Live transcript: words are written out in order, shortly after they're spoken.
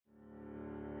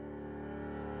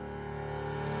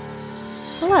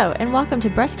Hello, and welcome to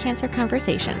Breast Cancer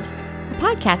Conversations, a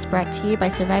podcast brought to you by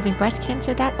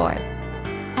SurvivingBreastCancer.org.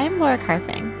 I am Laura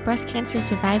Carfing, breast cancer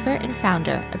survivor and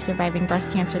founder of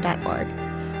SurvivingBreastCancer.org,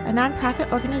 a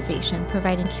nonprofit organization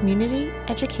providing community,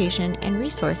 education, and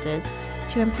resources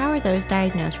to empower those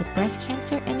diagnosed with breast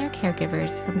cancer and their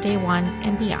caregivers from day one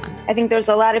and beyond. I think there's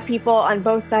a lot of people on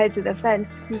both sides of the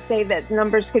fence who say that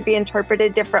numbers could be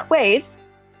interpreted different ways,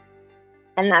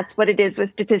 and that's what it is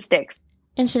with statistics.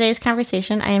 In today's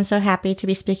conversation, I am so happy to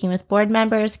be speaking with board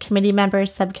members, committee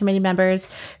members, subcommittee members,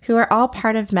 who are all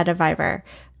part of Mediviver.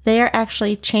 They are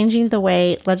actually changing the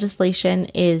way legislation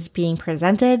is being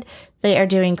presented. They are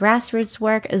doing grassroots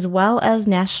work as well as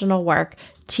national work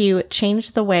to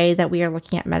change the way that we are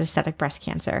looking at metastatic breast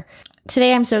cancer.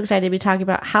 Today, I'm so excited to be talking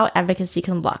about how advocacy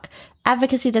can look.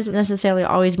 Advocacy doesn't necessarily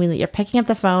always mean that you're picking up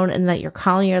the phone and that you're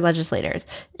calling your legislators.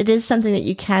 It is something that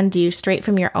you can do straight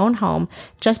from your own home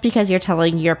just because you're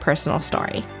telling your personal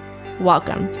story.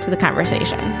 Welcome to the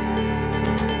conversation.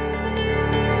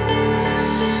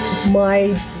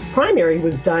 My primary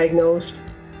was diagnosed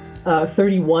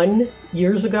 31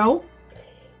 years ago,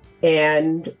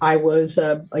 and I was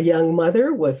a young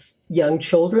mother with young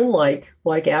children like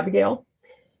Abigail.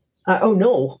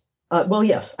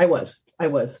 Yes, I was.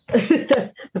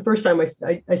 The first time I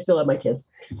still have my kids,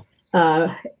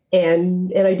 and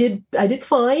I did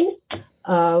fine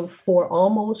for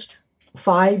almost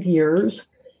 5 years,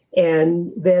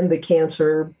 and then the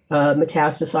cancer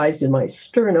metastasized in my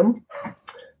sternum,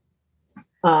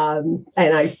 and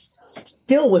I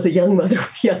still was a young mother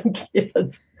with young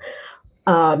kids,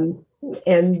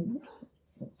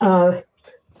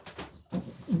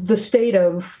 the state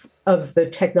of the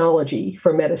technology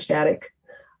for metastatic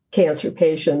cancer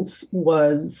patients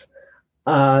was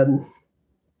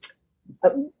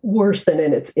worse than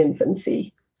in its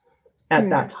infancy at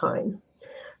that time.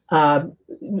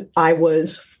 I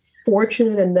was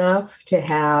fortunate enough to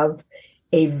have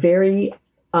a very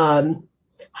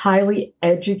highly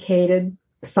educated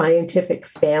scientific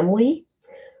family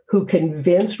who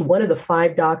convinced one of the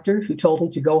 5 doctors who told me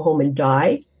to go home and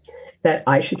die that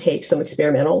I should take some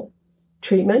experimental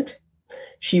treatment.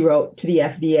 She wrote to the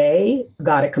FDA,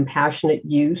 got a compassionate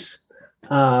use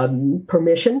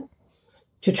permission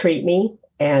to treat me,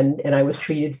 and I was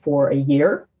treated for a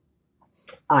year.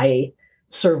 I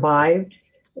survived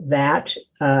that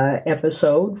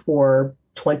episode for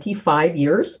 25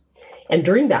 years. And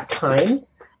during that time,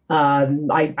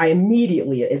 I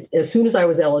immediately, as soon as I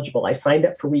was eligible, I signed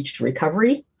up for Reach to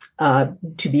Recovery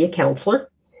to be a counselor.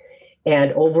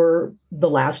 And over the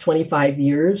last 25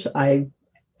 years, I've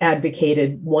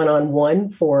advocated one-on-one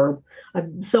for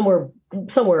somewhere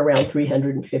around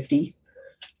 350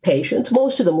 patients,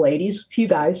 most of them ladies, few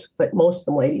guys, but most of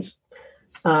them ladies.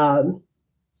 And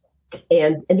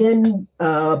then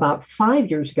about 5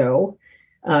 years ago,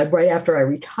 right after I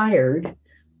retired,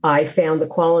 I found the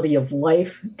Quality of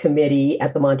Life Committee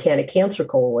at the Montana Cancer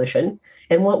Coalition.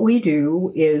 And what we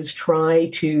do is try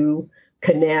to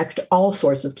connect all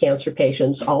sorts of cancer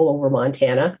patients all over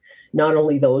Montana, not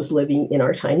only those living in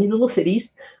our tiny little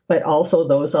cities, but also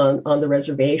those on the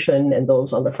reservation and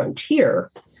those on the frontier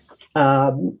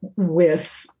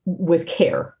with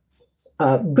care,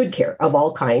 good care of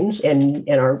all kinds. And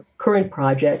our current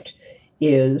project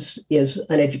is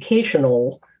an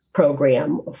educational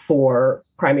program for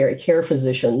primary care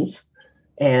physicians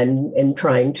and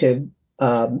trying to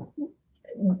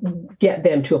get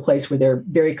them to a place where they're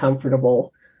very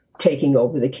comfortable taking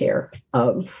over the care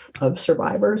of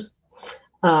survivors.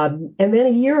 And then a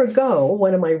year ago,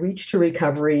 one of my Reach to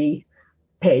Recovery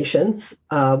patients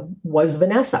was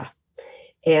Vanessa.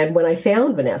 And when I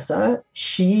found Vanessa,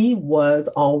 she was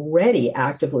already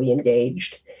actively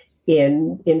engaged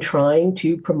in trying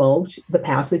to promote the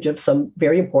passage of some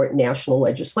very important national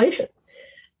legislation.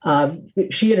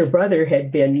 She and her brother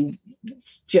had been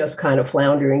just kind of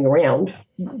floundering around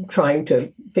trying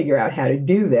to figure out how to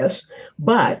do this,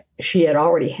 but she had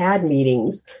already had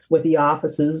meetings with the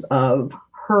offices of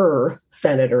her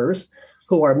senators,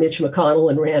 who are Mitch McConnell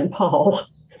and Rand Paul.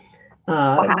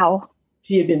 Wow.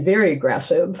 She had been very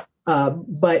aggressive,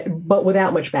 but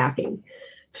without much backing.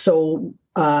 So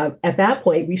at that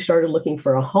point, we started looking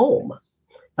for a home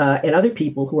and other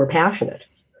people who were passionate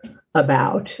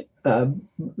about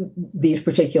these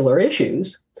particular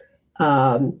issues.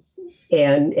 And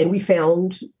we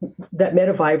found that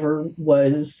Mediviver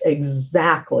was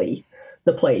exactly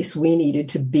the place we needed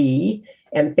to be.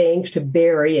 And thanks to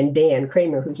Barry and Dan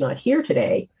Kramer, who's not here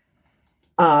today,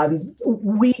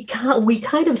 we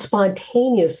kind of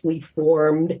spontaneously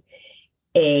formed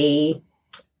a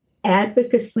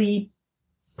advocacy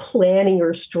planning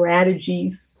or strategy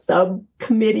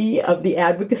subcommittee of the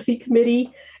advocacy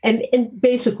committee, and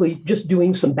basically just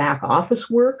doing some back office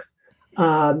work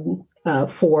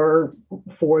for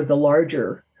the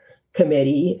larger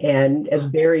committee. And as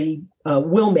Barry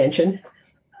will mention,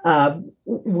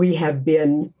 we have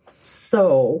been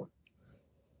so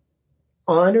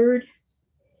honored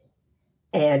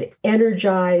and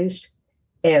energized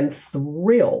and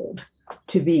thrilled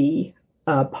to be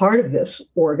part of this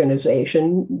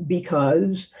organization,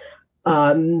 because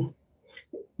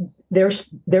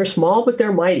they're small, but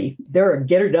they're mighty. They're a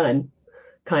get her done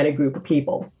kind of group of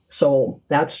people. So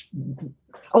that's,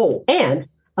 and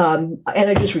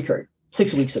I just recurred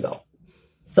 6 weeks ago.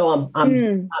 So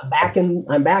I'm back in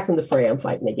the fray. I'm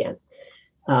fighting again.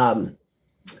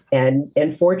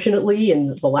 And fortunately,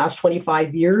 in the last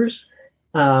 25 years,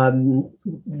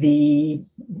 the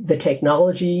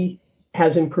technology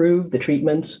has improved, the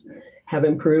treatments have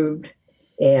improved,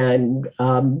 and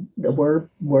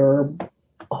we're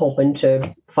hoping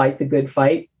to fight the good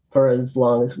fight for as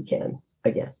long as we can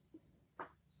again.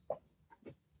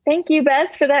 Thank you,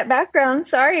 Bess, for that background.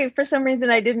 Sorry, for some reason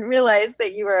I didn't realize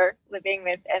that you were living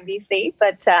with MBC,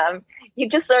 but you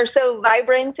just are so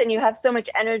vibrant and you have so much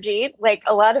energy. Like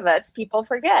a lot of us, people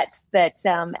forget that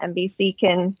MBC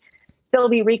can still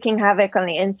be wreaking havoc on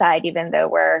the inside, even though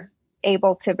we're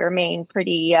able to remain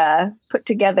pretty put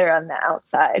together on the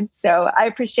outside. So I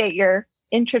appreciate your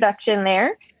introduction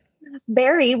there.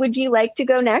 Barry, would you like to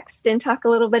go next and talk a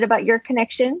little bit about your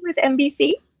connection with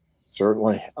MBC?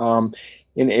 Certainly.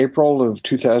 In April of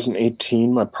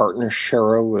 2018, my partner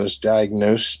Cheryl was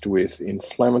diagnosed with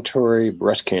inflammatory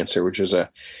breast cancer, which is a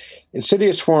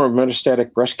insidious form of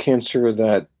metastatic breast cancer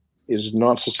that is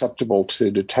not susceptible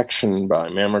to detection by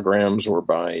mammograms or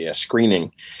by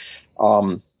screening.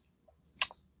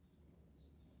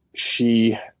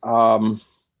 She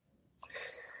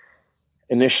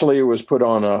initially was put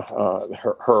on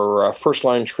her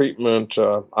first-line treatment.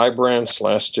 Ibrance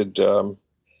lasted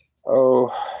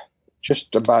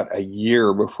just about a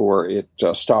year before it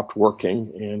stopped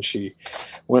working, and she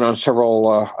went on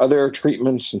several other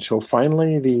treatments until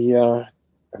finally the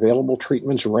available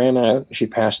treatments ran out. She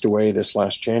passed away this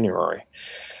last January.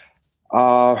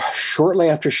 Shortly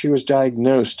after she was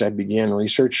diagnosed, I began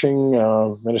researching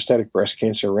metastatic breast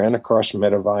cancer, ran across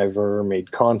Mediviver,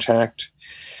 made contact,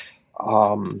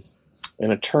 and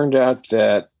it turned out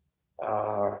that,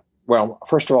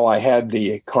 first of all, I had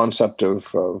the concept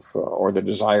of or the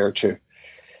desire to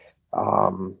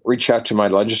reach out to my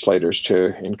legislators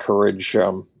to encourage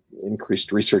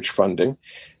increased research funding.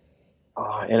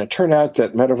 And it turned out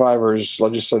that Mediviver's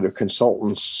legislative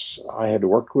consultants I had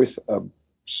worked with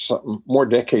some more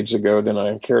decades ago than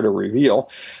I care to reveal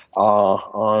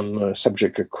on the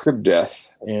subject of crib death.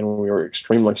 And we were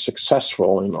extremely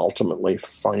successful in ultimately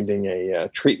finding a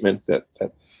treatment that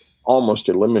almost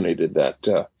eliminated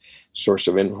that source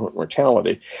of infant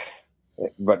mortality.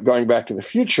 But going back to the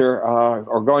future,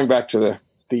 or going back to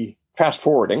the fast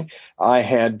forwarding, I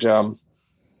had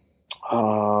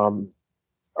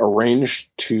arranged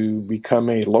to become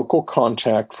a local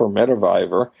contact for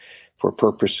Mediviver for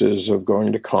purposes of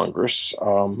going to Congress.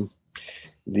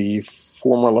 The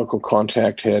former local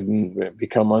contact had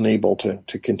become unable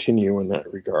to continue in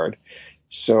that regard.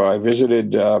 So I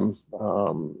visited a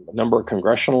number of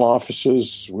congressional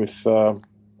offices with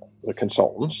the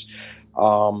consultants,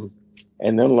 and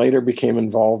then later became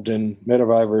involved in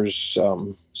Mediviver's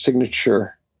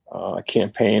signature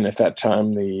campaign, at that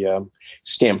time the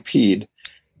Stampede,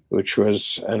 which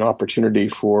was an opportunity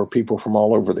for people from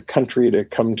all over the country to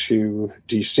come to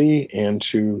D.C. and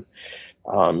to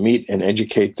meet and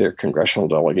educate their congressional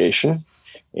delegation,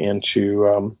 and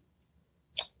to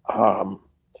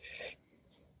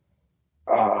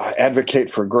advocate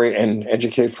for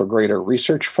educate for greater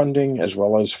research funding, as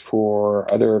well as for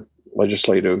other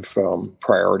legislative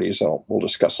priorities we'll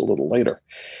discuss a little later.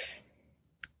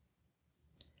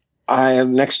 I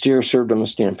next year served on the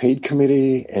Stampede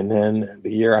Committee, and then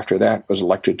the year after that was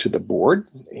elected to the board,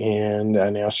 and I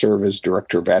now serve as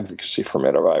Director of Advocacy for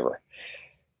Mediviver.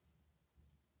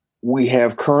 We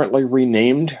have currently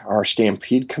renamed our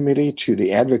Stampede Committee to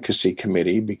the Advocacy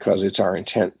Committee because it's our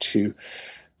intent to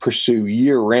pursue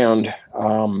year-round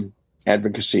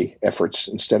advocacy efforts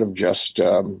instead of just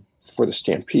for the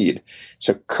Stampede.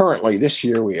 So currently this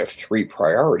year we have 3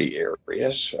 priority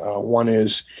areas. One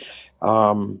is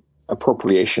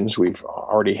appropriations. We've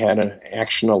already had an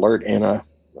action alert and a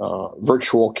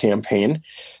virtual campaign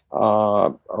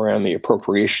around the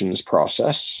appropriations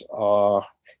process.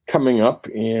 Coming up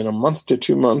in a month to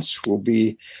 2 months will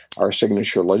be our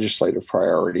signature legislative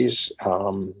priorities,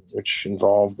 which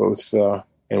involve both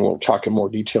and we'll talk in more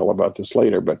detail about this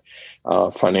later, but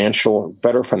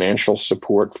better financial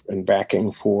support and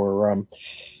backing for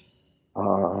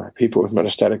people with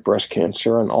metastatic breast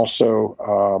cancer, and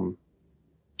also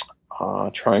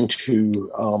trying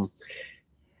to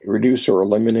reduce or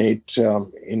eliminate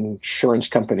insurance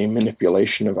company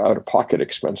manipulation of out-of-pocket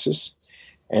expenses.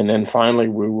 And then finally,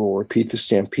 we will repeat the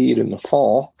Stampede in the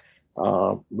fall,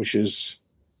 which is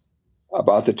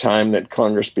about the time that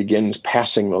Congress begins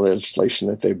passing the legislation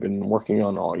that they've been working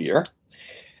on all year.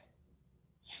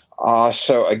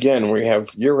 So again, we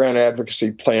have year-round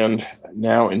advocacy planned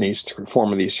now in these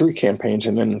form of these 3 campaigns,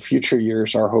 and then in future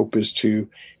years, our hope is to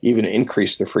even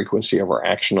increase the frequency of our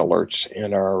action alerts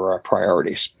and our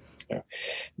priorities.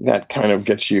 That kind of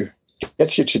gets you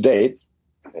to date,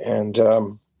 and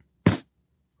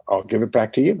I'll give it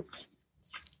back to you.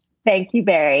 Thank you,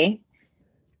 Barry.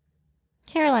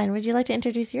 Caroline, would you like to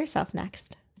introduce yourself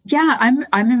next? Yeah,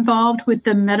 I'm involved with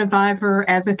the MetaViver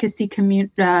Advocacy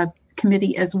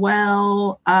Committee as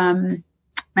well.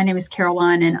 My name is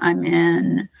Caroline, and I'm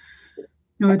in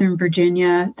Northern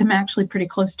Virginia. So I'm actually pretty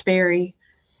close to Barry.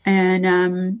 And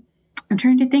I'm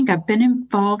trying to think. I've been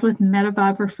involved with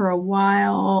MetaViver for a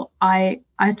while. I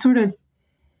sort of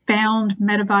found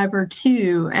MetaViver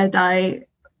too as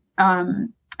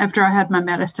after I had my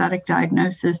metastatic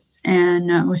diagnosis,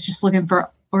 and was just looking for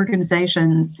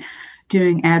organizations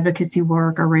doing advocacy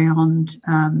work around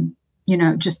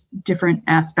just different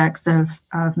aspects of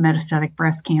metastatic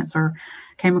breast cancer.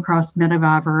 Came across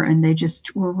MetaViver, and they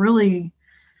just were really,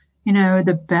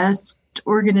 the best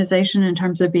organization in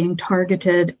terms of being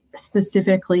targeted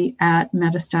specifically at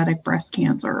metastatic breast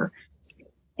cancer.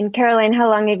 And Caroline, how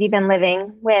long have you been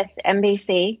living with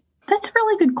MBC? That's a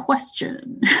really good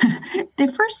question. They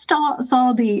first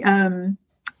saw the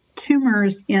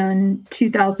tumors in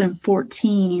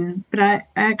 2014, but I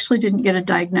actually didn't get a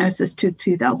diagnosis to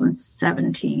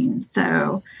 2017.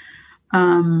 So, so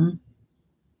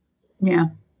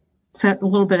a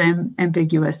little bit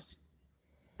ambiguous.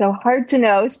 So hard to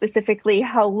know specifically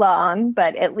how long,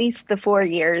 but at least the 4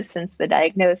 years since the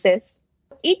diagnosis.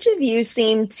 Each of you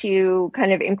seem to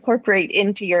kind of incorporate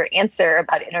into your answer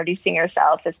about introducing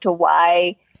yourself as to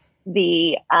why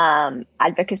the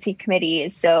advocacy committee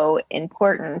is so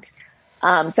important.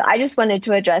 So I just wanted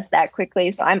to address that quickly.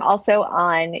 So I'm also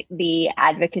on the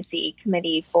advocacy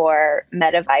committee for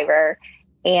MetaViver.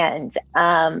 And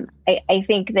I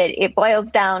think that it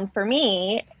boils down for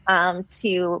me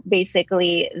to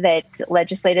basically that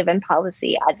legislative and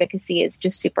policy advocacy is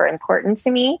just super important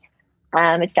to me.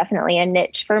 It's definitely a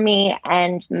niche for me.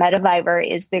 And MetaViver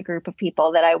is the group of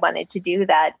people that I wanted to do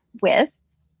that with.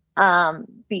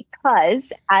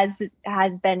 Because as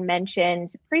has been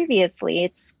mentioned previously,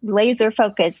 it's laser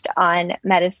focused on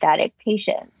metastatic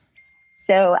patients.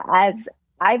 So as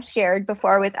I've shared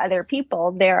before with other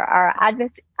people, there are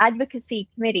advocacy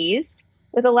committees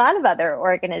with a lot of other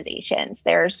organizations.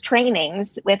 There's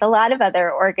trainings with a lot of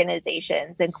other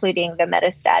organizations, including the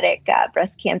Metastatic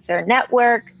Breast Cancer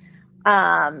Network,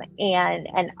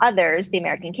 and others, the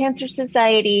American Cancer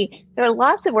Society. There are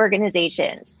lots of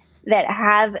organizations that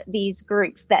have these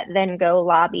groups that then go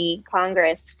lobby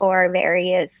Congress for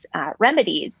various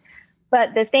remedies.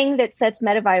 But the thing that sets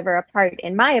MetaViver apart,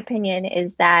 in my opinion,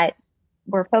 is that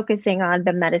we're focusing on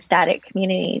the metastatic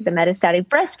community, the metastatic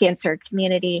breast cancer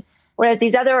community, whereas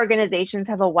these other organizations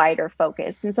have a wider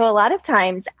focus. And so a lot of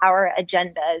times our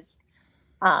agendas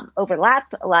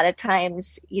overlap. A lot of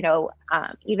times,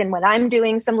 even when I'm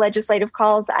doing some legislative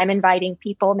calls, I'm inviting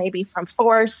people maybe from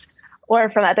Force or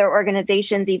from other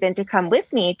organizations even to come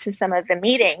with me to some of the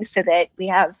meetings so that we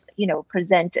have,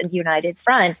 present a united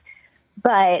front.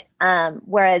 But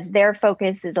whereas their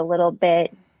focus is a little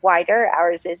bit wider,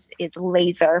 ours is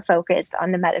laser focused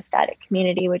on the metastatic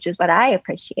community, which is what I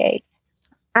appreciate.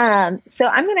 So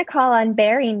I'm going to call on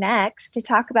Barry next to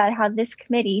talk about how this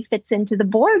committee fits into the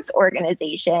board's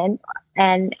organization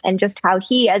and just how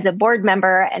he, as a board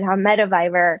member, and how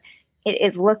MetaViver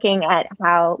is looking at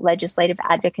how legislative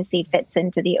advocacy fits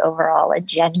into the overall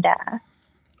agenda.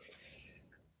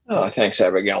 Oh, thanks,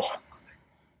 Abigail.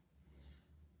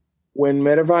 When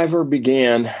MetaViver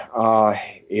began,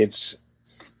 its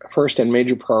first and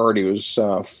major priority was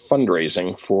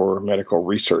fundraising for medical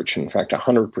research. In fact,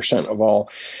 100% of all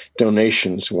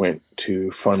donations went to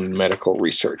fund medical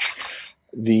research.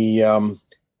 The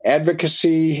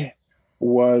advocacy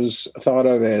was thought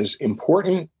of as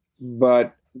important,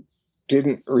 but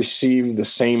didn't receive the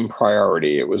same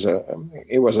priority. It was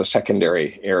a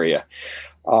secondary area.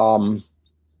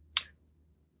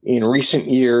 In recent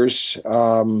years,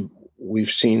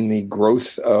 we've seen the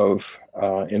growth of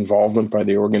involvement by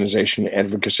the organization,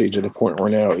 advocacy, to the point where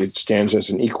now it stands as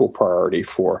an equal priority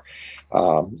for,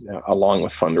 along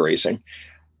with fundraising.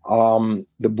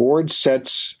 The board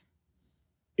sets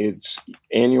its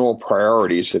annual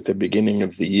priorities at the beginning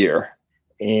of the year,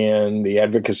 and the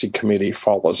advocacy committee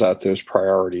follows out those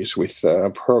priorities with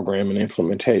program and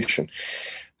implementation.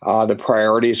 The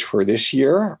priorities for this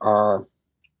year are,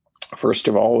 first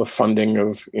of all,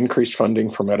 the increased funding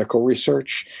for medical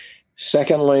research.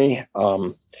 Secondly,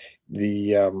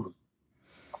 the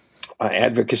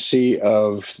advocacy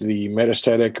of the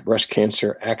Metastatic Breast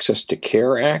Cancer Access to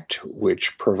Care Act,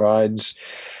 which provides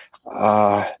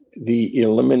the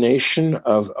elimination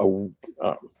of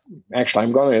actually,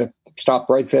 I'm going to stop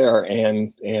right there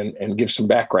and give some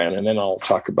background, and then I'll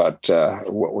talk about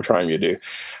what we're trying to do.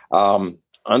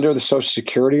 Under the Social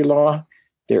Security law,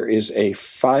 there is a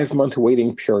 5-month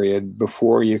waiting period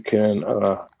before you can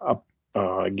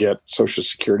get Social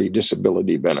Security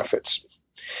disability benefits.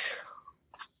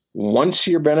 Once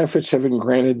your benefits have been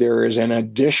granted, there is an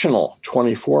additional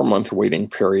 24-month waiting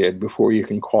period before you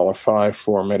can qualify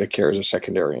for Medicare as a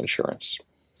secondary insurance.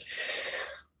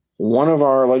 One of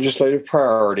our legislative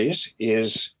priorities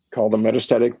is called the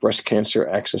Metastatic Breast Cancer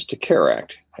Access to Care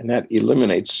Act, and that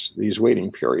eliminates these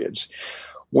waiting periods.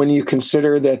 When you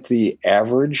consider that the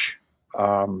average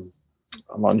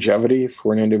longevity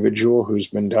for an individual who's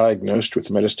been diagnosed with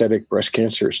metastatic breast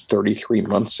cancer is 33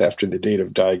 months after the date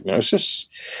of diagnosis,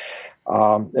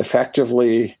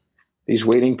 effectively, these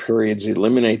waiting periods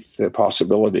eliminate the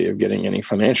possibility of getting any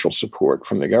financial support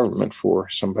from the government for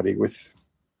somebody with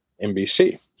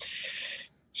MBC.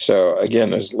 So again,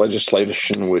 this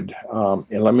legislation would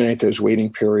eliminate those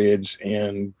waiting periods,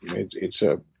 and it's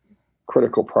a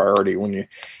critical priority when you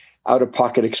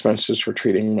out-of-pocket expenses for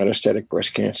treating metastatic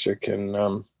breast cancer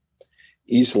can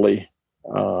easily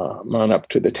mount up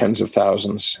to the tens of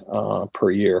thousands per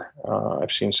year.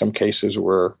 I've seen some cases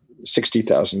where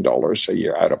 $60,000 a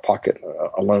year out of pocket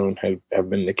alone have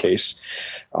been the case,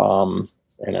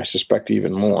 and I suspect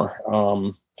even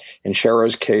more. In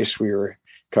Shara's case,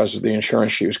 because of the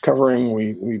insurance she was covering,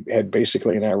 we had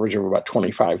basically an average of about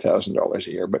 $25,000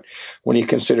 a year. But when you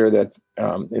consider that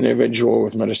an individual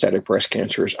with metastatic breast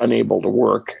cancer is unable to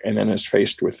work and then is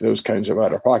faced with those kinds of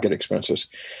out-of-pocket expenses,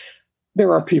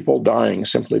 there are people dying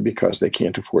simply because they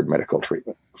can't afford medical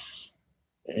treatment.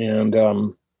 And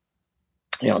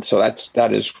so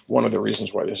that is one of the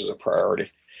reasons why this is a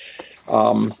priority.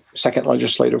 Second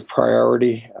legislative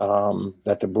priority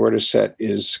that the board has set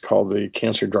is called the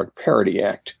Cancer Drug Parity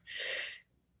Act.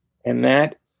 And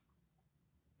that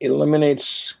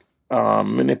eliminates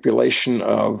manipulation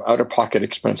of out-of-pocket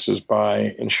expenses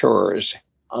by insurers.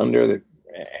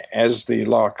 As the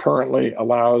law currently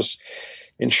allows,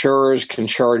 insurers can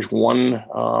charge one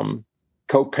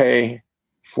copay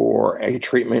for a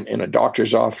treatment in a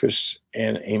doctor's office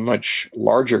and a much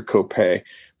larger copay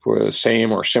for the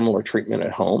same or similar treatment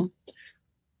at home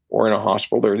or in a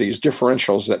hospital. There are these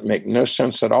differentials that make no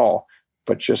sense at all,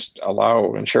 but just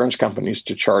allow insurance companies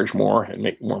to charge more and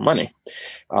make more money.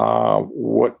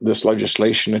 What this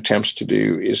legislation attempts to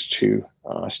do is to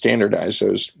standardize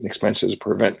those expenses,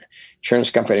 prevent insurance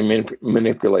company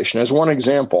manipulation. As one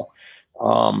example,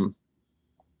 an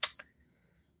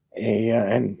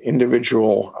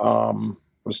individual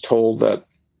was told that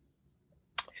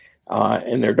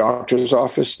in their doctor's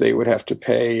office, they would have to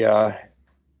pay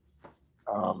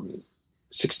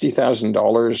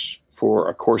 $60,000 for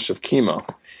a course of chemo.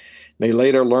 They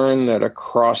later learned that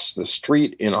across the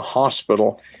street in a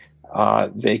hospital,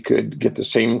 they could get the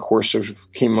same course of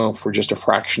chemo for just a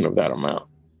fraction of that amount.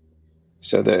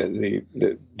 So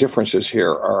the differences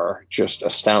here are just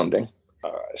astounding.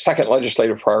 Second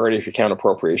legislative priority, if you count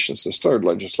appropriations, this third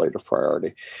legislative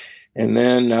priority. And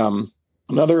then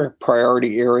another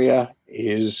priority area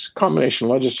is combination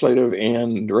legislative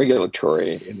and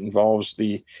regulatory. It involves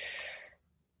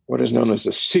what is known as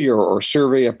the SEER, or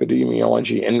Survey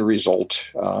Epidemiology End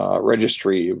Result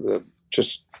Registry.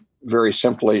 Just very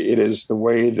simply, it is the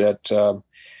way that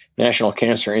National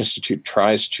Cancer Institute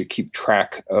tries to keep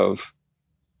track of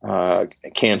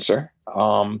cancer.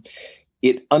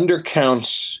 It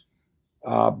undercounts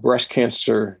breast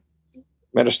cancer,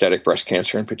 metastatic breast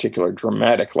cancer in particular,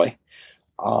 dramatically.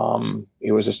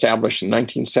 It was established in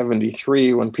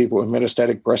 1973 when people with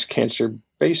metastatic breast cancer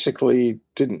basically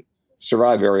didn't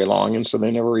survive very long, and so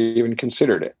they never even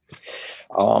considered it.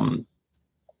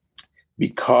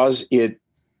 Because it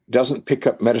doesn't pick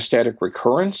up metastatic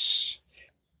recurrence,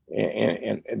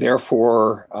 and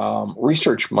therefore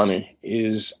research money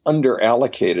is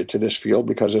underallocated to this field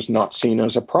because it's not seen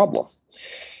as a problem.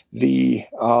 The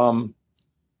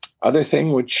other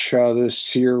thing which the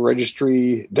SEER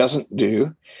registry doesn't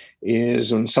do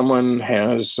is when someone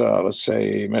has, let's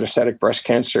say, metastatic breast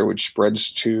cancer, which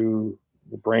spreads to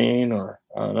the brain or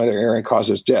another area and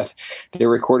causes death, they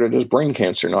record it as brain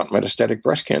cancer, not metastatic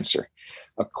breast cancer.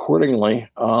 Accordingly,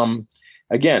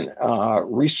 again,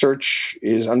 research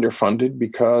is underfunded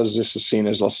because this is seen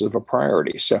as less of a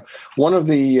priority. So one of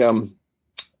the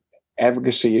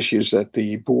advocacy issues that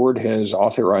the board has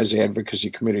authorized the advocacy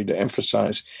committee to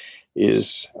emphasize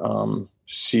is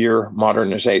SEER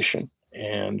modernization.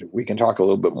 And we can talk a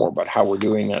little bit more about how we're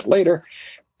doing that later,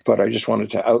 but I just wanted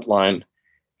to outline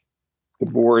the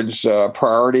board's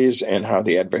priorities and how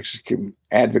the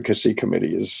advocacy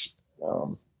committee is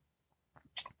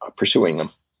pursuing them,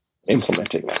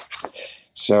 implementing them.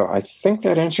 So I think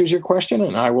that answers your question,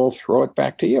 and I will throw it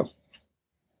back to you.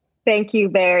 Thank you,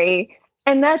 Barry.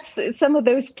 And that's some of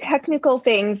those technical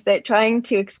things that trying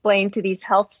to explain to these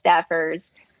health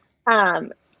staffers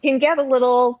can get a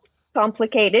little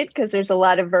complicated because there's a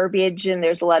lot of verbiage and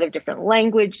there's a lot of different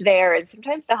language there. And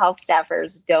sometimes the health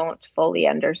staffers don't fully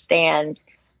understand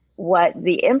what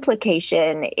the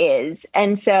implication is.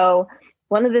 And so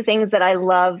one of the things that I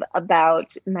love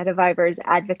about MediVivor's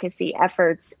advocacy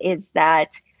efforts is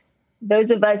that those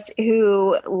of us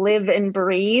who live and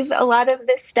breathe a lot of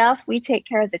this stuff, we take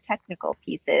care of the technical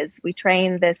pieces. We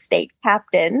train the state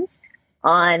captains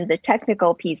on the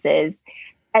technical pieces.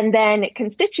 And then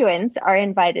constituents are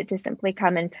invited to simply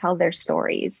come and tell their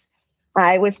stories.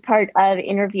 I was part of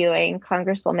interviewing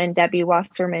Congresswoman Debbie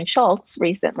Wasserman Schultz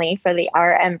recently for the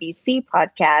RMBC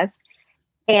podcast.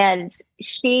 And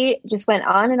she just went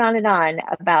on and on and on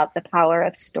about the power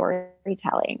of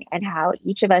storytelling and how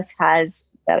each of us has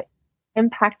the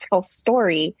impactful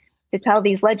story to tell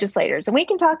these legislators. And we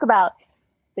can talk about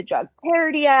the Drug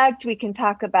Parity Act, we can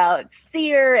talk about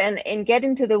SEER and get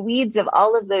into the weeds of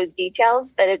all of those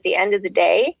details. But at the end of the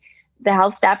day, the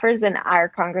health staffers and our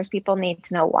congresspeople need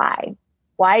to know why.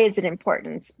 Why is it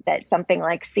important that something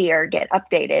like SEER get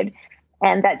updated?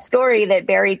 And that story that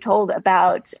Barry told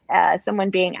about someone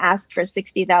being asked for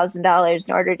 $60,000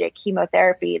 in order to get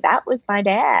chemotherapy, that was my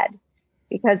dad,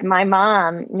 because my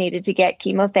mom needed to get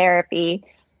chemotherapy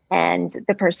and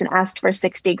the person asked for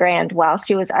 $60,000 while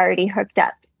she was already hooked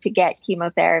up to get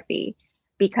chemotherapy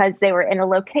because they were in a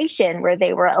location where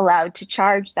they were allowed to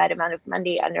charge that amount of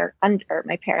money under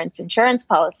my parents' insurance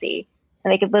policy.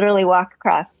 And they could literally walk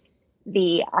across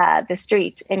the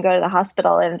street and go to the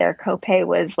hospital, and their copay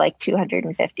was like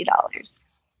 $250.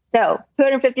 So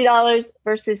 $250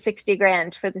 versus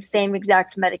 $60,000 for the same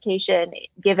exact medication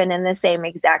given in the same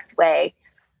exact way.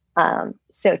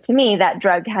 So to me, that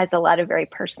drug has a lot of very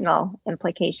personal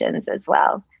implications as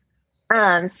well.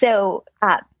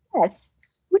 Yes,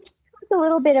 would you talk a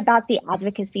little bit about the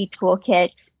advocacy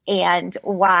toolkit and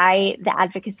why the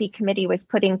advocacy committee was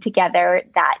putting together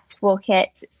that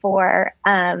toolkit for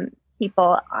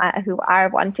people who are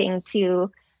wanting to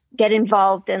get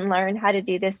involved and learn how to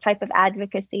do this type of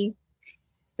advocacy?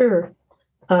 Sure.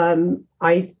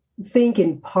 I think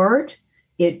in part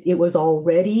it was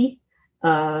already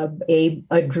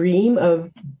a dream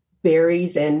of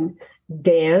Barry's and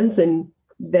Dan's, and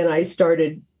then I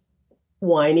started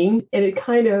whining, and it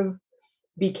kind of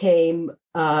became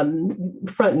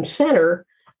front and center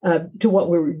to what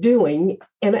we were doing.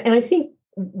 And I think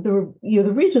the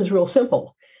reason is real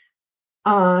simple.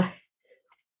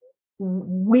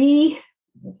 We,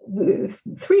 the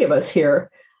three of us here,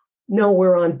 know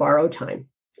we're on borrowed time,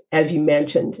 as you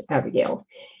mentioned, Abigail.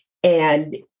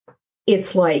 And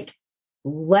it's like,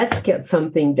 let's get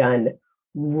something done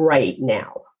right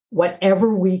now.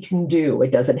 Whatever we can do,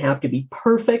 it doesn't have to be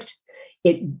perfect.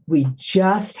 We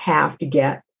just have to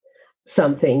get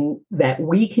something that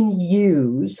we can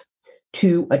use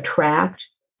to attract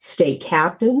state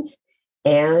captains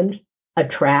and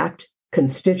attract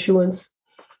constituents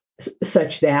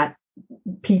such that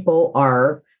people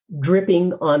are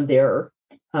dripping on their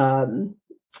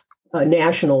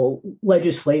national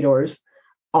legislators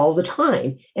all the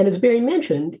time. And as Barry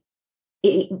mentioned,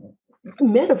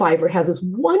 MediVivor has this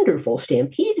wonderful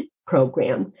Stampede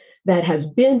program that has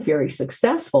been very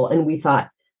successful. And we thought,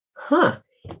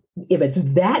 if it's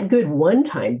that good one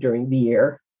time during the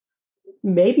year,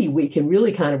 maybe we can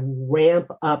really kind of ramp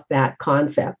up that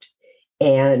concept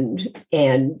and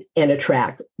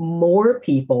attract more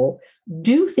people,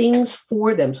 do things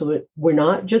for them so that we're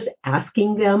not just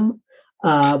asking them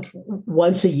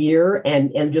once a year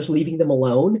and just leaving them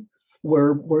alone.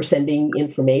 We're sending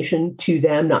information to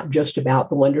them, not just about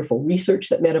the wonderful research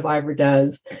that MediVivor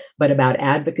does, but about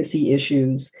advocacy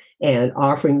issues and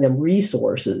offering them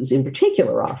resources, in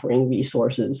particular offering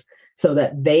resources so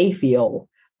that they feel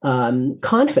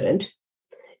confident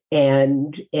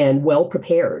and well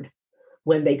prepared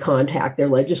when they contact their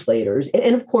legislators.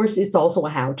 And of course, it's also a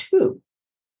how-to.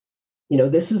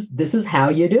 This is how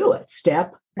you do it,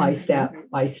 step by step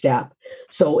by step.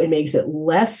 So it makes it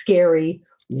less scary,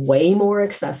 way more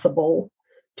accessible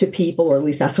to people, or at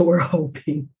least that's what we're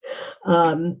hoping.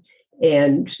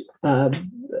 And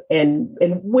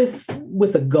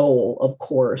with a goal, of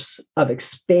course, of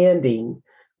expanding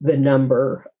the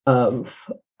number of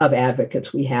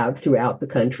advocates we have throughout the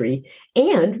country,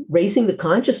 and raising the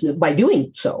consciousness by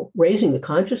doing so, raising the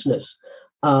consciousness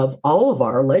of all of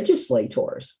our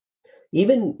legislators,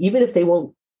 even if they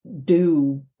won't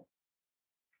do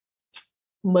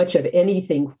much of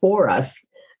anything for us,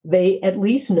 they at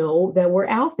least know that we're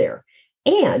out there.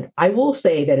 And I will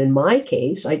say that in my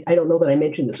case, I don't know that I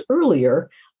mentioned this earlier,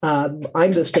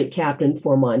 I'm the state captain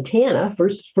for Montana,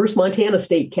 first Montana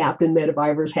state captain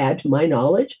MediVivor's had, to my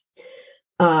knowledge.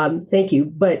 Thank you.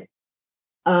 But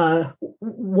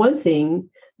one thing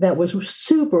that was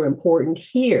super important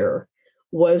here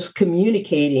was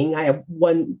communicating. I have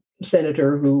one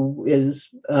senator who is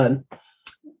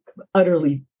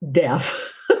utterly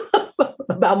deaf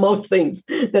about most things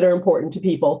that are important to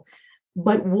people,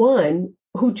 but one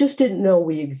who just didn't know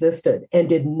we existed and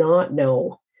did not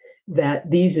know that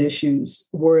these issues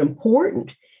were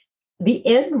important. The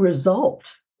end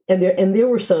result, and there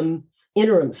were some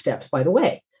interim steps, by the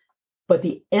way, but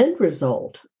the end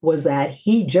result was that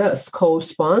he just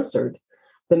co-sponsored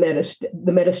the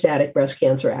Metastatic Breast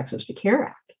Cancer Access to Care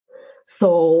Act.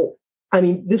 So, I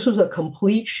mean, this was a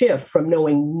complete shift from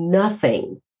knowing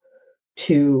nothing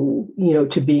to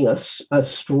being a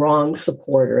strong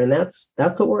supporter, and that's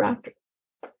what we're after.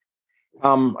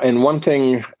 And one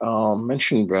thing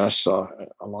mentioned, Bess,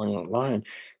 along that line,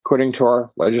 according to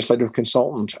our legislative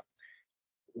consultant,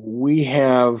 we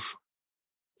have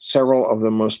several of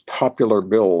the most popular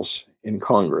bills in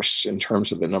Congress in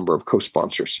terms of the number of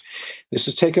co-sponsors. This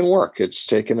has taken work. It's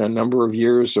taken a number of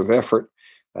years of effort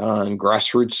and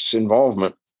grassroots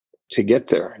involvement to get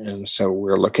there. And so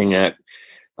we're looking at,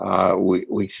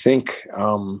 we think,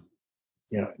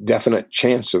 definite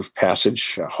chance of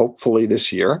passage, hopefully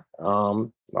this year.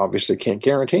 Obviously can't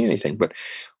guarantee anything, but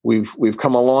we've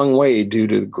come a long way due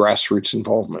to the grassroots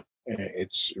involvement.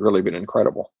 It's really been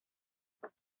incredible.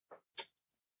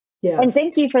 Yes. And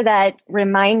thank you for that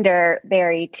reminder,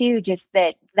 Barry, too, just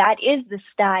that is the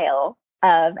style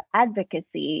of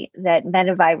advocacy that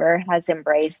MediVivor has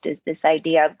embraced, is this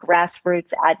idea of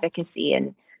grassroots advocacy.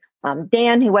 And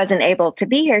Dan, who wasn't able to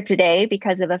be here today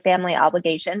because of a family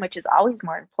obligation, which is always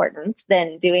more important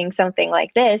than doing something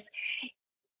like this,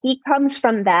 he comes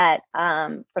from that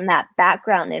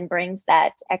background and brings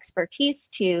that expertise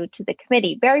to the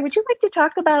committee. Barry, would you like to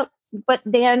talk about what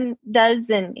Dan does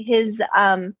and his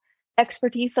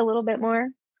expertise a little bit more?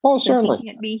 Oh, certainly. He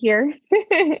can't be here.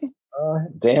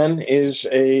 Dan is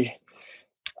a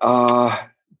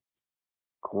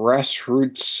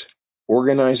grassroots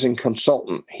organizing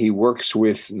consultant. He works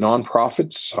with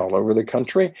nonprofits all over the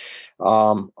country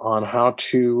on how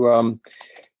to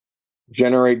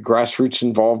generate grassroots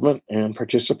involvement and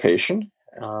participation.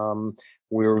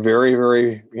 We're very,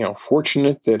 very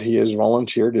fortunate that he has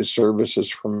volunteered his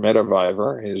services for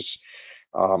MediVivor. His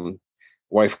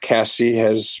wife, Cassie,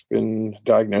 has been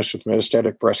diagnosed with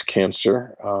metastatic breast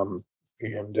cancer.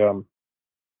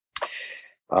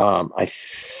 I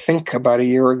think about a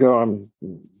year ago,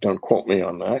 don't quote me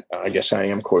on that. I guess I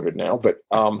am quoted now, but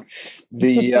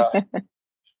the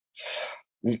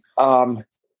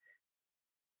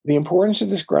importance of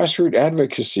this grassroots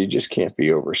advocacy just can't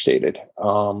be overstated.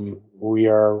 We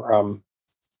are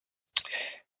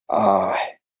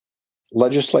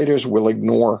legislators will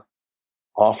ignore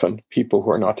often people who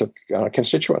are not the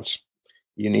constituents.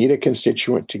 You need a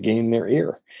constituent to gain their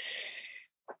ear.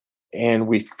 And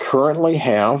we currently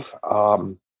have,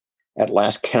 at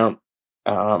last count,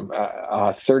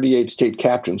 38 state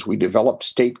captains. We developed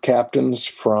state captains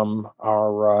from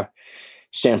our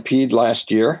Stampede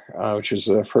last year, which is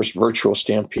the first virtual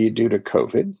Stampede due to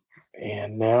COVID.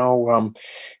 And now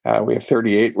we have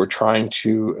 38. We're trying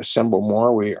to assemble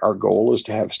more. Our goal is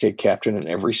to have a state captain in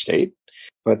every state.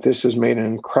 But this has made an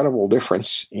incredible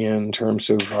difference in terms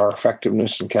of our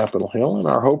effectiveness in Capitol Hill. And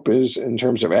our hope is, in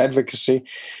terms of advocacy,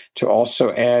 to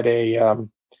also add a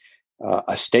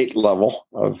state level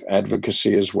of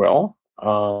advocacy as well. There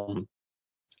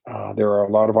are a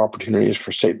lot of opportunities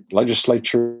for state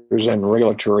legislatures and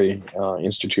regulatory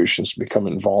institutions to become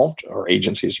involved, or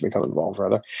agencies to become involved,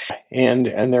 rather. And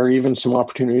there are even some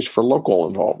opportunities for local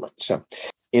involvement. So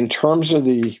in terms of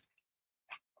the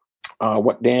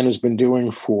what Dan has been doing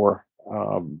for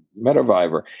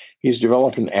Metaviver. He's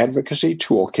developed an advocacy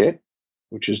toolkit,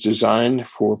 which is designed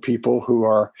for people who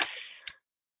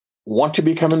want to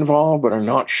become involved but are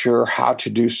not sure how to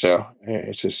do so.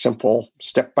 It's a simple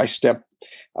step-by-step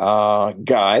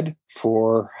guide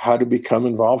for how to become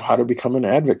involved, how to become an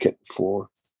advocate for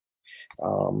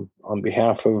on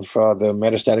behalf of the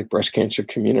metastatic breast cancer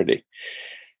community.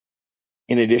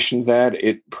 In addition to that,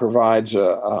 it provides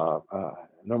a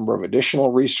number of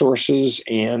additional resources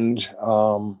and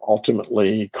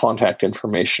ultimately contact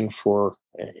information for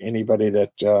anybody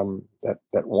that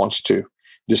wants to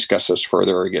discuss this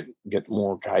further or get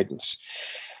more guidance.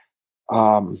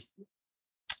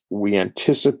 We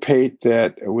anticipate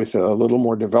that with a little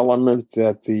more development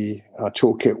that the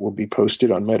toolkit will be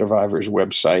posted on Metaviver's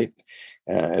website,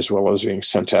 as well as being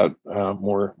sent out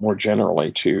more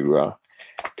generally to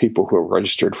people who have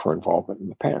registered for involvement in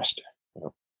the past.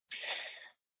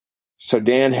 So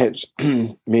Dan has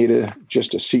made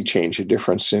just a sea change, a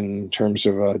difference in terms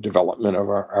of development of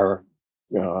our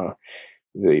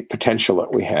the potential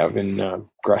that we have in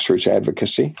grassroots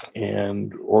advocacy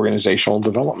and organizational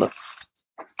development.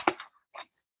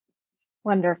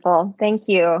 Wonderful. Thank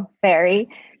you, Barry.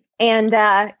 And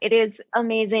it is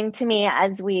amazing to me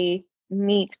as we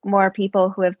meet more people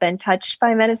who have been touched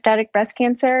by metastatic breast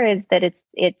cancer is that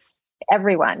it's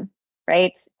everyone,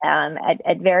 right?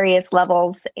 At various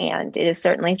levels. And it is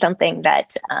certainly something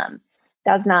that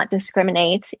does not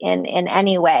discriminate in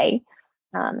any way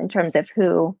in terms of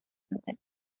who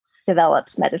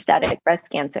develops metastatic breast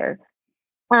cancer.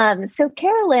 So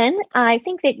Carolyn, I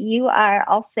think that you are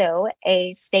also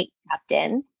a state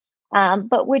captain,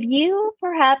 but would you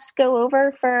perhaps go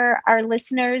over for our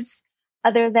listeners,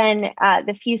 other than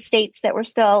the few states that we're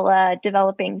still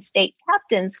developing state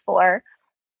captains for,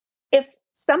 if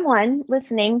someone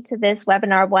listening to this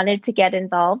webinar wanted to get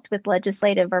involved with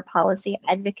legislative or policy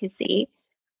advocacy,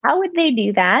 how would they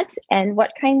do that? And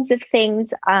what kinds of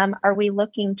things are we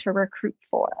looking to recruit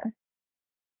for?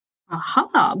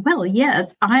 Aha. Well,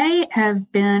 yes, I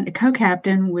have been a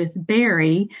co-captain with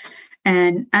Barry,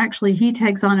 and actually he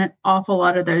takes on an awful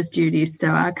lot of those duties.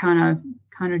 So I kind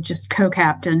of just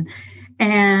co-captain.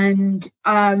 And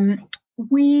well,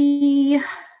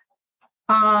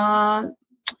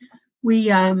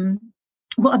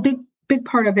 a big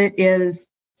part of it is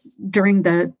during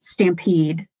the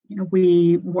Stampede,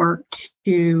 we worked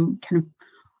to kind of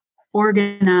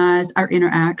organize our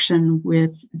interaction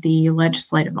with the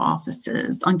legislative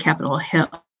offices on Capitol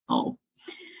Hill.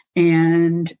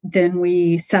 And then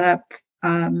we set up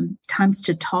times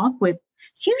to talk with,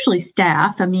 it's usually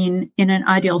staff. I mean, in an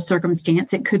ideal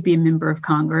circumstance, it could be a member of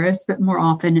Congress, but more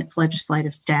often it's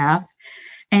legislative staff.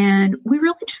 And we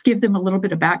really just give them a little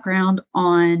bit of background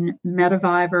on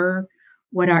Metaviver,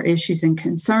 what our issues and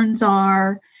concerns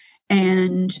are.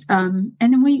 And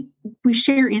then we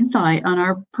share insight on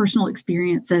our personal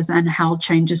experiences and how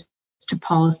changes to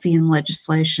policy and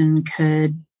legislation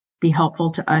could be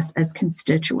helpful to us as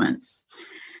constituents.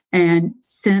 And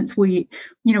since we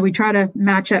try to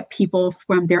match up people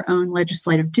from their own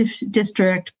legislative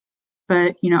district,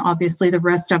 but, obviously the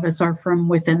rest of us are from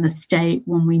within the state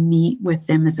when we meet with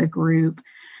them as a group.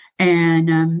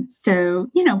 And so,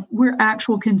 we're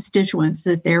actual constituents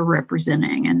that they're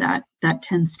representing, and that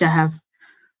tends to have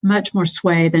much more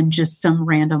sway than just some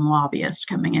random lobbyist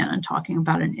coming in and talking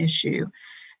about an issue.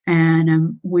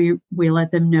 And we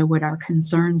let them know what our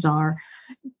concerns are.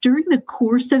 During the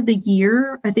course of the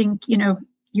year, I think,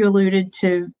 you alluded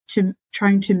to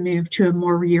trying to move to a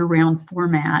more year-round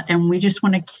format, and we just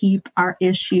want to keep our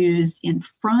issues in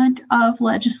front of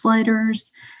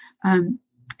legislators.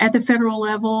 At the federal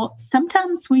level,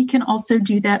 sometimes we can also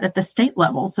do that at the state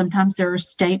level. Sometimes there are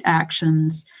state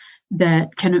actions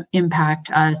that can impact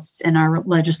us and our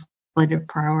legislative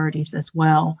priorities as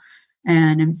well.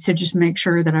 And so just make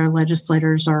sure that our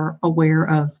legislators are aware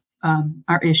of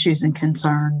our issues and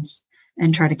concerns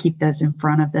and try to keep those in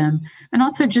front of them. And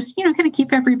also just, kind of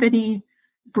keep everybody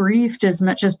briefed as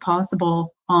much as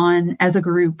possible on, as a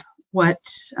group,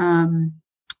 what's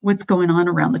going on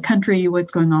around the country,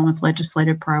 what's going on with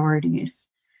legislative priorities,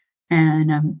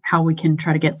 and how we can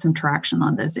try to get some traction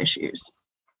on those issues.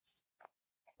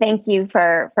 Thank you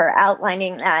for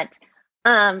outlining that.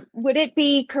 Would it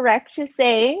be correct to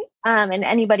say, and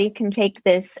anybody can take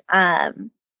this,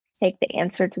 take the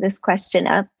answer to this question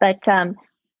up, but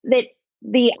that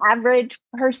the average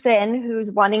person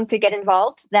who's wanting to get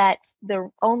involved, that the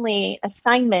only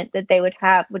assignment that they would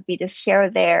have would be to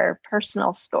share their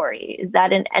personal story? Is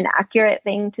that an accurate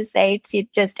thing to say to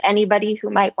just anybody who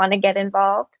might want to get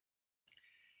involved?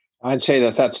 I'd say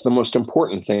that that's the most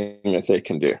important thing that they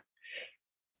can do.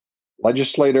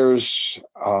 Legislators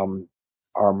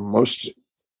are most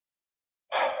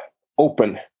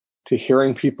open to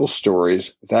hearing people's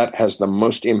stories, that has the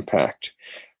most impact.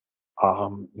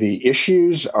 The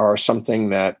issues are something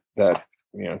that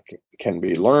can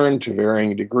be learned to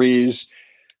varying degrees,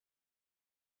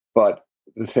 but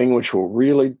the thing which will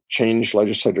really change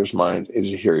legislators' mind is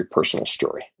to hear your personal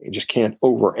story. You just can't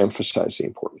overemphasize the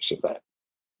importance of that.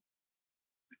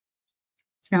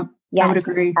 Yeah, yes, I would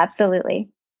agree. Absolutely.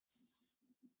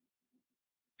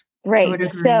 Right.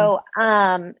 So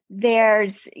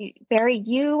there's, Barry,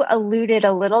 you alluded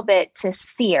a little bit to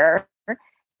SEER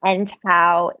and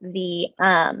how the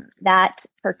that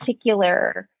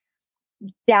particular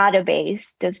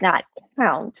database does not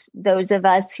count those of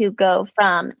us who go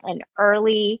from an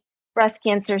early breast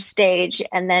cancer stage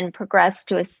and then progress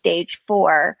to a stage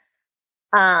 4.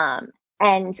 And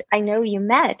I know you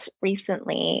met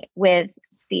recently with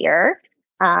SEER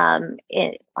on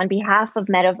behalf of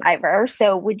MediVivor.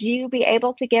 So would you be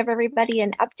able to give everybody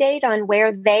an update on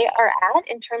where they are at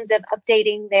in terms of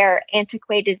updating their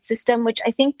antiquated system, which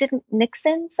I think didn't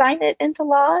Nixon sign it into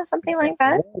law, something like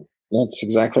that? That's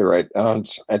exactly right.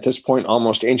 It's, at this point,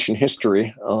 almost ancient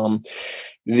history.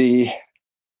 We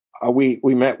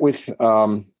met with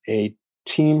a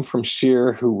team from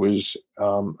SEER who was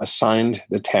assigned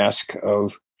the task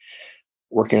of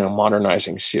working on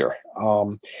modernizing SEER.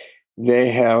 They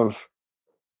have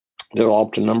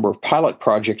developed a number of pilot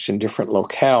projects in different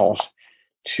locales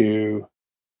to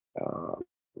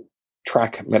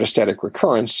track metastatic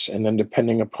recurrence, and then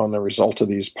depending upon the result of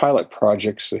these pilot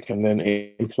projects, they can then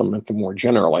implement them more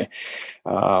generally.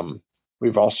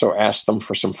 We've also asked them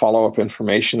for some follow-up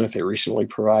information that they recently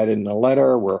provided in a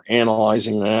letter. We're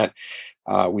analyzing that.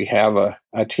 We have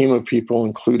a team of people,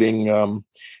 including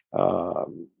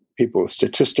people with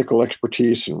statistical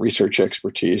expertise and research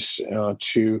expertise,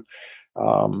 to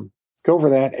go over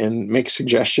that and make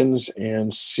suggestions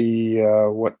and see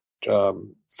what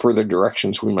further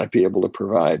directions we might be able to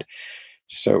provide.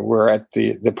 So we're at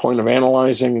the point of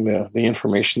analyzing the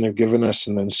information they've given us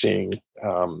and then seeing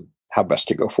how best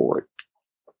to go forward.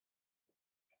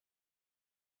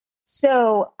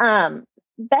 So,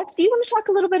 Beth, do you want to talk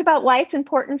a little bit about why it's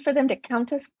important for them to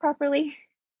count us properly?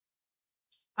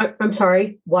 I'm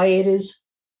sorry, why it is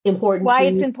important? Why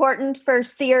it's important for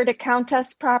SEER to count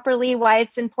us properly, why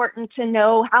it's important to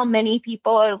know how many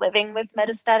people are living with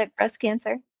metastatic breast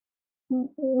cancer?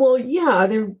 Well, yeah,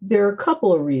 there are a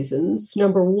couple of reasons.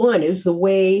 Number one is the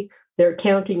way they're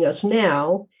counting us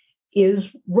now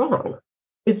is wrong.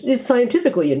 It's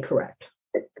scientifically incorrect.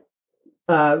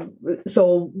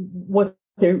 So what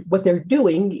they're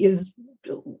doing is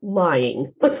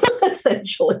lying,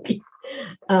 essentially.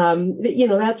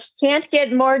 That's can't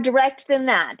get more direct than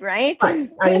that, right? I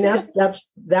mean, that's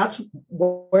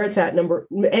where it's at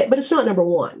but it's not number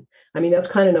one. I mean, that's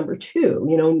kind of number two.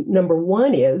 Number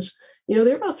one is, there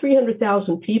are about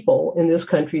 300,000 people in this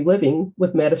country living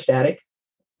with metastatic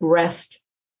breast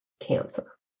cancer.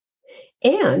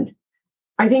 And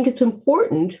I think it's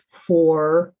important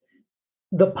for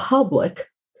the public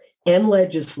and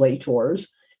legislators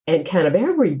and kind of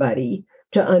everybody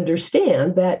to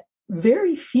understand that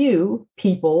very few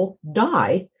people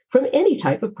die from any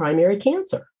type of primary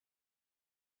cancer.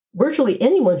 Virtually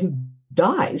anyone who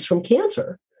dies from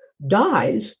cancer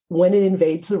dies when it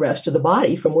invades the rest of the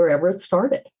body from wherever it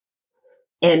started.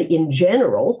 And in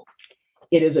general,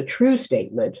 it is a true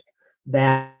statement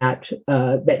that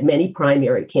many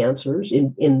primary cancers,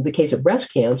 in the case of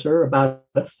breast cancer, about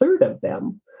a third of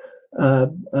them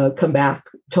come back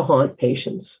to haunt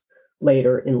patients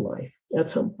later in life at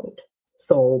some point.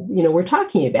 So, we're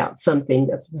talking about something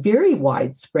that's very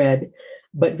widespread,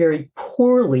 but very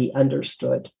poorly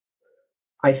understood,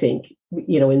 I think,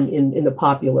 in the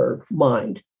popular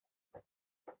mind.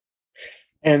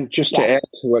 And just to add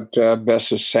to what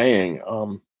Bess is saying,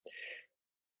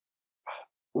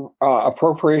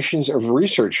 appropriations of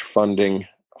research funding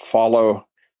follow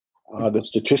the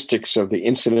statistics of the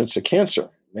incidence of cancer.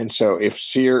 And so if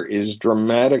SEER is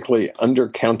dramatically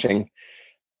undercounting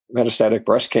metastatic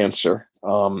breast cancer,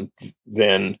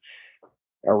 then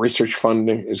our research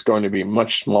funding is going to be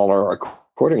much smaller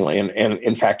accordingly. And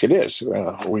in fact, it is.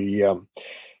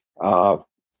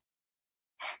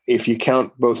 If you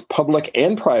count both public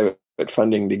and private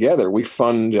funding together, we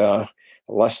fund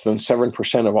less than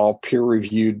 7% of all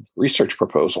peer-reviewed research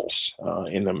proposals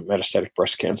in the metastatic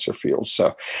breast cancer field.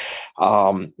 So,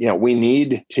 we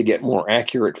need to get more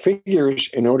accurate figures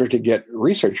in order to get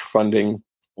research funding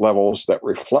levels that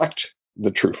reflect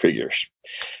the true figures.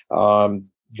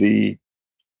 The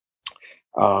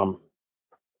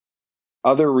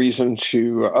other reason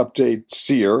to update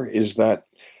SEER is that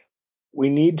we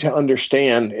need to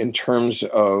understand in terms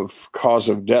of cause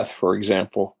of death, for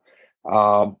example,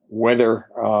 whether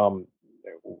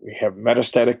we have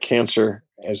metastatic cancer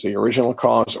as the original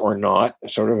cause or not,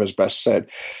 sort of as Beth said.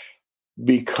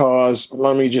 Because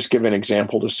let me just give an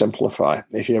example to simplify.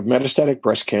 If you have metastatic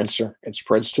breast cancer, it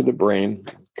spreads to the brain,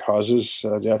 causes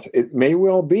death. It may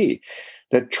well be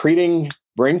that treating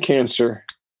brain cancer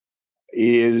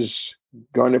is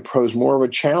going to pose more of a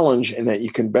challenge, and that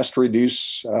you can best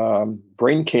reduce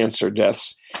brain cancer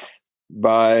deaths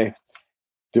by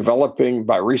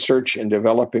research and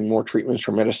developing more treatments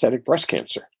for metastatic breast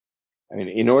cancer. I mean,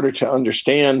 in order to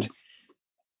understand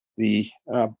the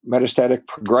metastatic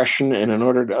progression, and in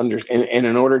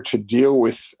order to deal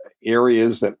with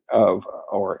areas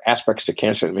or aspects to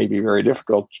cancer that may be very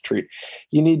difficult to treat,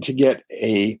 you need to get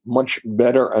a much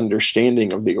better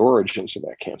understanding of the origins of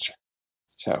that cancer.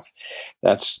 So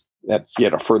that's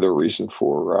yet a further reason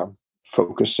for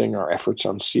focusing our efforts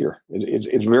on SEER.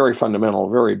 It's very fundamental,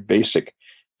 very basic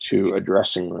to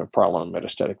addressing the problem of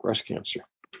metastatic breast cancer.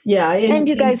 Yeah. And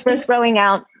you guys were throwing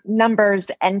out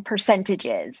numbers and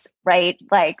percentages, right?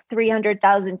 Like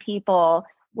 300,000 people,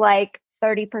 like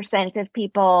 30% of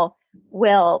people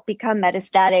will become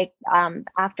metastatic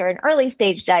after an early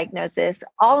stage diagnosis,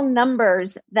 all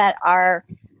numbers that are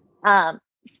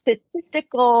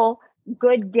statistical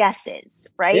good guesses,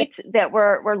 right? Yep. That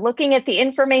we're looking at the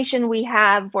information we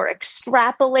have, we're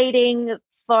extrapolating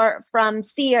from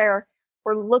SEER,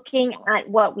 we're looking at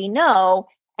what we know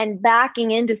and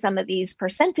backing into some of these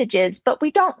percentages, but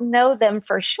we don't know them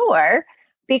for sure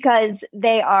because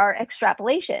they are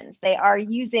extrapolations. They are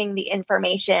using the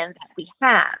information that we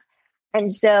have.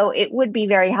 And so it would be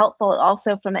very helpful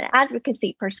also from an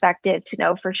advocacy perspective to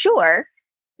know for sure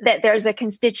that there's a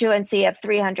constituency of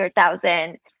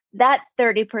 300,000, that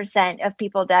 30% of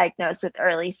people diagnosed with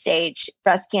early stage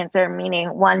breast cancer, meaning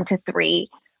 1 to 3,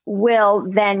 will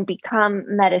then become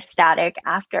metastatic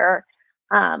after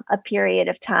a period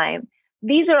of time.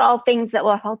 These are all things that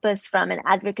will help us from an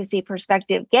advocacy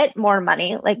perspective get more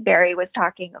money, like Barry was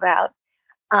talking about.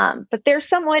 But they're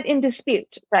somewhat in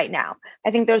dispute right now.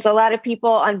 I think there's a lot of people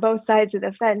on both sides of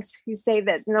the fence who say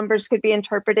that numbers could be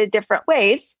interpreted different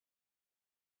ways.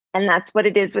 And that's what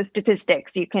it is with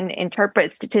statistics. You can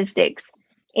interpret statistics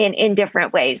in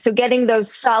different ways. So getting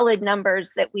those solid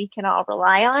numbers that we can all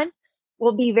rely on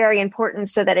will be very important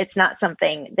so that it's not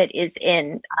something that is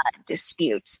in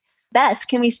dispute. Bess,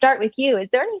 can we start with you? Is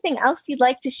there anything else you'd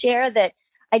like to share that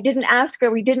I didn't ask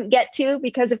or we didn't get to?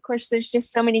 Because, of course, there's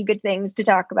just so many good things to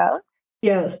talk about.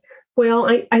 Yes. Well,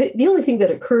 I the only thing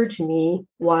that occurred to me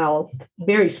while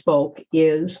Barry spoke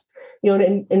is,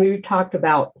 and we talked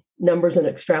about numbers and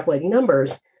extrapolating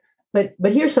numbers, but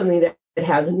here's something that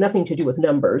has nothing to do with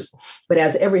numbers, but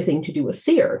has everything to do with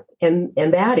SEER. And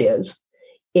that is,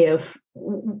 if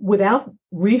without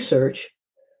research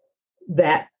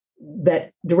that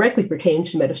directly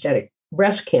pertains to metastatic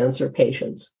breast cancer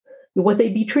patients, what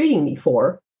they'd be treating me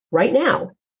for right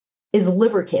now is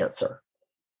liver cancer.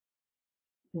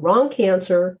 Wrong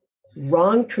cancer,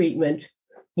 wrong treatment,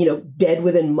 dead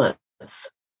within months.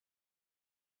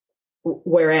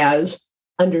 Whereas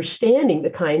understanding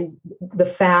the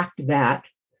fact that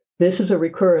this is a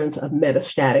recurrence of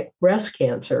metastatic breast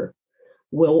cancer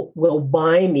will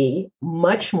buy me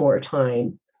much more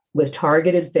time with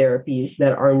targeted therapies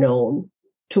that are known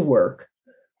to work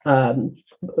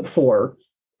for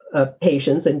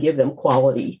patients and give them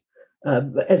quality,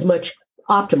 as much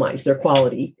optimize their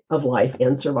quality of life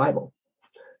and survival.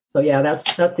 So yeah,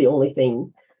 that's the only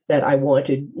thing that I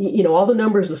wanted. All the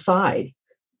numbers aside,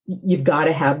 you've got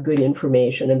to have good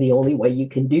information, and the only way you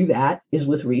can do that is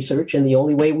with research. And the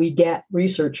only way we get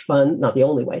research funds, not the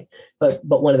only way, but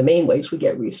one of the main ways we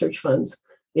get research funds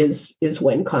is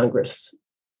when Congress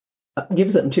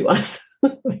gives them to us,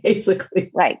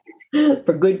 basically, right,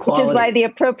 for good quality. Which is why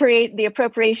the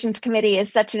Appropriations Committee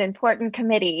is such an important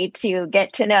committee to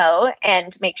get to know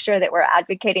and make sure that we're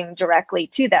advocating directly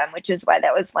to them, which is why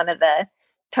that was one of the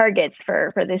targets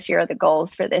for this year, the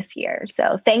goals for this year.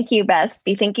 So thank you, Bess.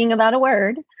 Be thinking about a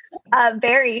word.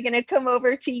 Barry, going to come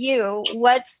over to you.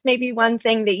 What's maybe one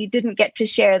thing that you didn't get to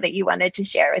share that you wanted to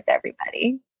share with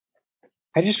everybody?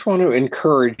 I just want to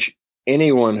encourage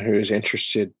anyone who is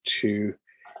interested to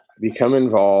become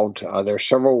involved. There are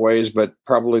several ways, but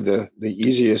probably the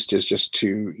easiest is just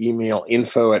to email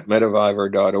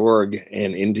info@medivivor.org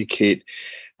and indicate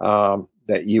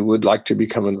that you would like to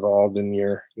become involved in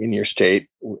your state.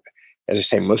 As I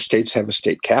say, most states have a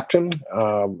state captain.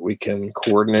 We can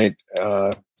coordinate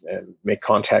and make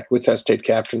contact with that state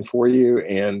captain for you.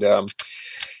 And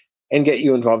and get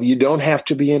you involved. You don't have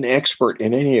to be an expert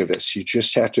in any of this. You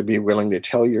just have to be willing to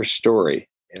tell your story.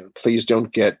 And please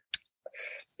don't get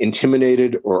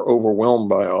intimidated or overwhelmed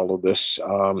by all of this.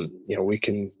 We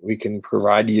can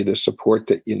provide you the support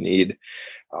that you need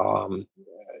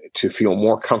to feel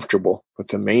more comfortable. But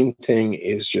the main thing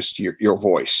is just your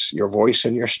voice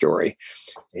and your story.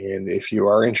 And if you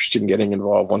are interested in getting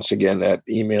involved, once again, that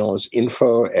email is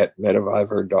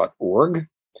info@medivivor.org.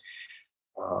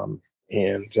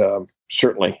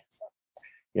 Certainly,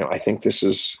 I think this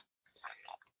is,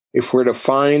 if we're to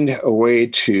find a way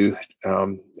to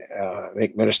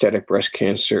make metastatic breast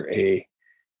cancer a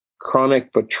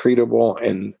chronic but treatable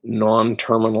and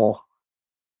non-terminal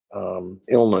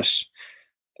illness,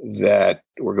 that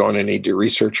we're going to need to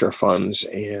research our funds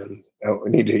and we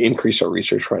need to increase our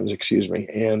research funds, and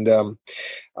we're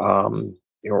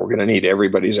going to need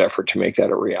everybody's effort to make that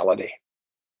a reality.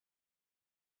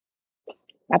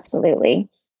 Absolutely.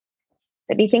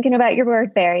 I'd be thinking about your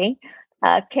word, Barry.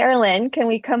 Carolyn, can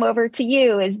we come over to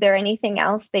you? Is there anything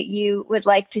else that you would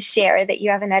like to share that you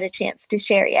haven't had a chance to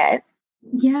share yet?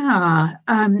 Yeah,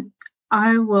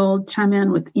 I will chime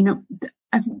in with,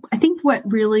 I think what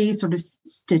really sort of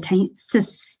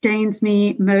sustains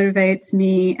me, motivates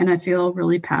me, and I feel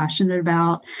really passionate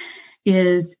about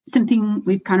is something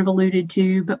we've kind of alluded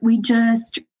to, but we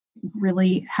just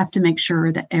really have to make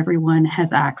sure that everyone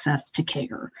has access to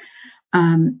care.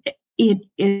 I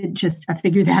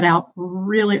figured that out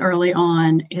really early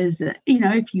on, is that,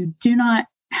 if you do not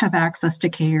have access to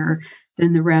care,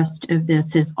 then the rest of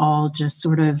this is all just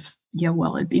sort of,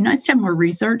 it'd be nice to have more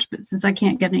research, but since I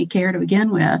can't get any care to begin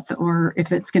with, or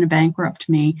if it's going to bankrupt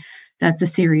me, that's a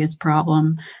serious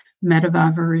problem.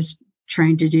 Medivivor is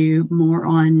trying to do more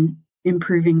on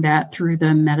improving that through the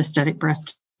Metastatic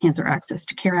Breast Cancer Access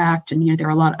to Care Act. And, there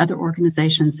are a lot of other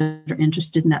organizations that are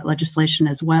interested in that legislation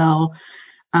as well.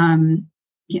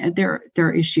 There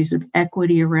are issues of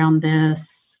equity around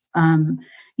this.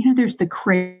 There's the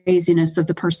craziness of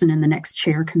the person in the next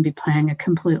chair can be paying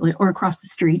or across the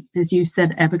street, as you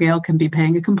said, Abigail, can be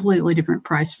paying a completely different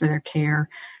price for their care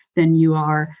than you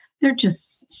are. There are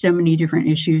just so many different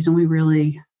issues, and we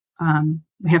really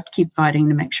we have to keep fighting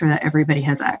to make sure that everybody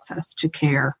has access to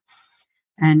care.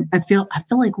 And I feel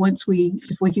like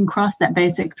if we can cross that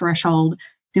basic threshold,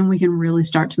 then we can really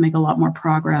start to make a lot more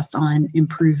progress on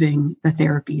improving the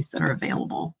therapies that are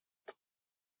available.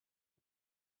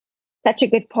 Such a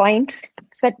good point.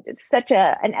 Such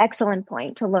an excellent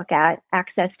point to look at,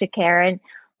 access to care. And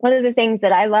one of the things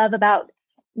that I love about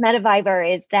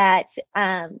Medivivor is that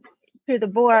through the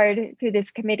board, through this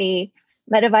committee,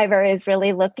 Medivivor is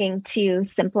really looking to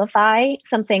simplify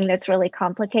something that's really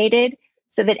complicated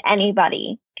so that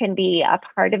anybody can be a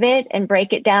part of it and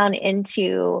break it down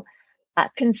into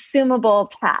consumable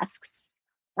tasks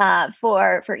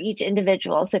for each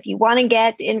individual. So if you want to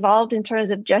get involved in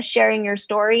terms of just sharing your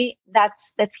story,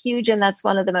 that's huge. And that's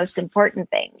one of the most important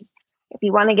things. If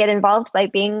you want to get involved by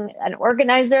being an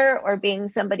organizer or being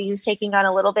somebody who's taking on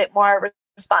a little bit more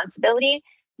responsibility,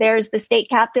 there's the state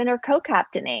captain or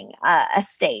co-captaining a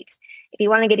state. If you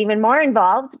want to get even more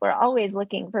involved, we're always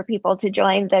looking for people to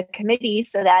join the committee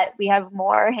so that we have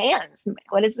more hands.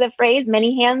 What is the phrase?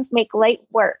 Many hands make light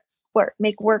work.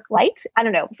 Make work light. I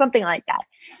don't know, something like that.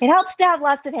 It helps to have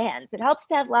lots of hands. It helps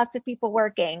to have lots of people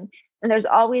working, and there's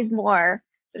always more.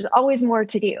 There's always more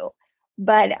to do.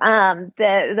 But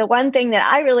the one thing that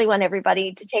I really want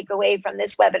everybody to take away from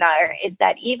this webinar is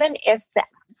that even if the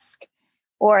ask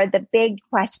or the big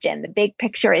question, the big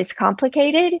picture is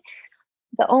complicated,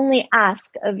 the only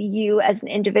ask of you as an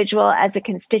individual, as a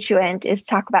constituent, is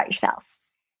talk about yourself.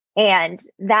 And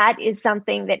that is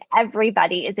something that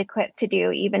everybody is equipped to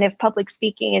do. Even if public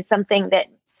speaking is something that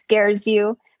scares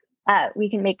you, we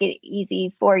can make it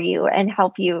easy for you and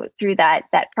help you through that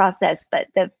process. But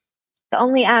the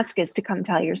only ask is to come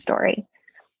tell your story.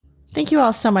 Thank you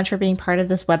all so much for being part of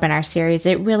this webinar series.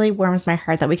 It really warms my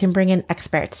heart that we can bring in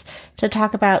experts to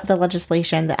talk about the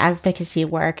legislation, the advocacy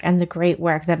work, and the great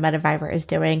work that Medivivor is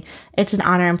doing. It's an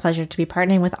honor and pleasure to be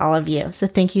partnering with all of you. So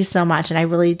thank you so much. And I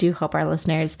really do hope our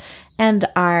listeners and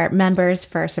our members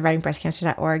for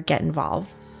survivingbreastcancer.org get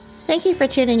involved. Thank you for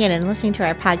tuning in and listening to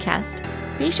our podcast.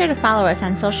 Be sure to follow us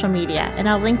on social media, and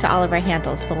I'll link to all of our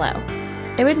handles below.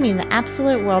 It would mean the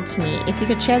absolute world to me if you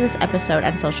could share this episode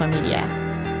on social media.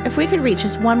 If we could reach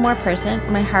just one more person,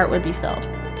 my heart would be filled.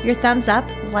 Your thumbs up,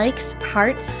 likes,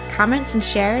 hearts, comments, and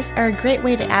shares are a great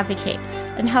way to advocate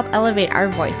and help elevate our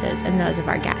voices and those of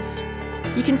our guests.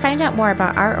 You can find out more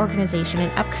about our organization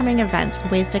and upcoming events and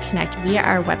ways to connect via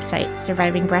our website,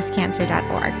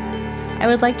 survivingbreastcancer.org. I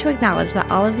would like to acknowledge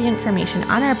that all of the information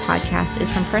on our podcast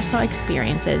is from personal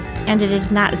experiences, and it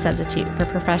is not a substitute for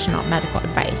professional medical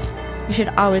advice. You should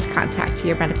always contact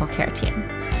your medical care team.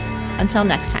 Until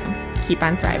next time, keep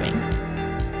on thriving.